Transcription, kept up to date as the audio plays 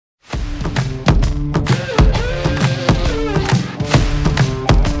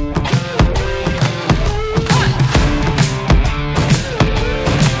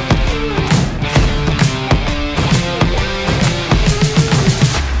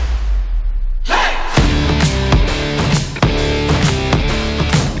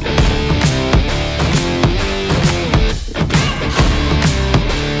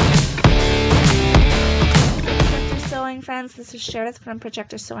share this from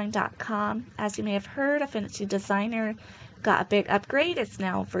projectorsewing.com. As you may have heard, Affinity Designer got a big upgrade. It's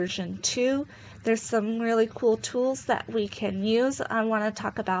now version 2. There's some really cool tools that we can use. I want to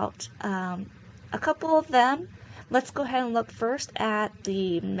talk about a couple of them. Let's go ahead and look first at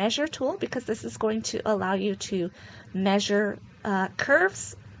the measure tool, because this is going to allow you to measure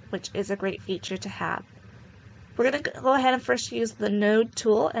curves, which is a great feature to have. We're going to go ahead and first use the node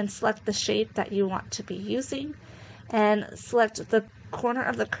tool and select the shape that you want to be using, and select the corner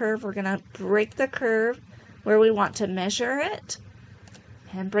of the curve. We're going to break the curve where we want to measure it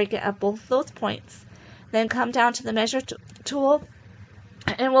and break it at both those points. Then come down to the measure tool,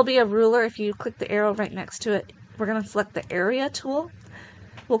 and it will be a ruler. If you click the arrow right next to it, we're going to select the area tool.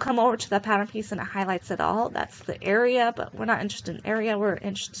 We'll come over to the pattern piece and it highlights it all. That's the area, but we're not interested in area. We're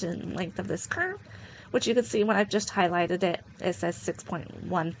interested in length of this curve, which you can see when I've just highlighted it, it says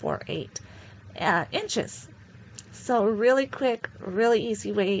 6.148 inches. So really quick, really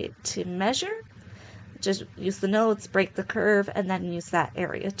easy way to measure. Just use the nodes, break the curve, and then use that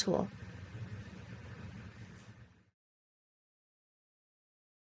area tool.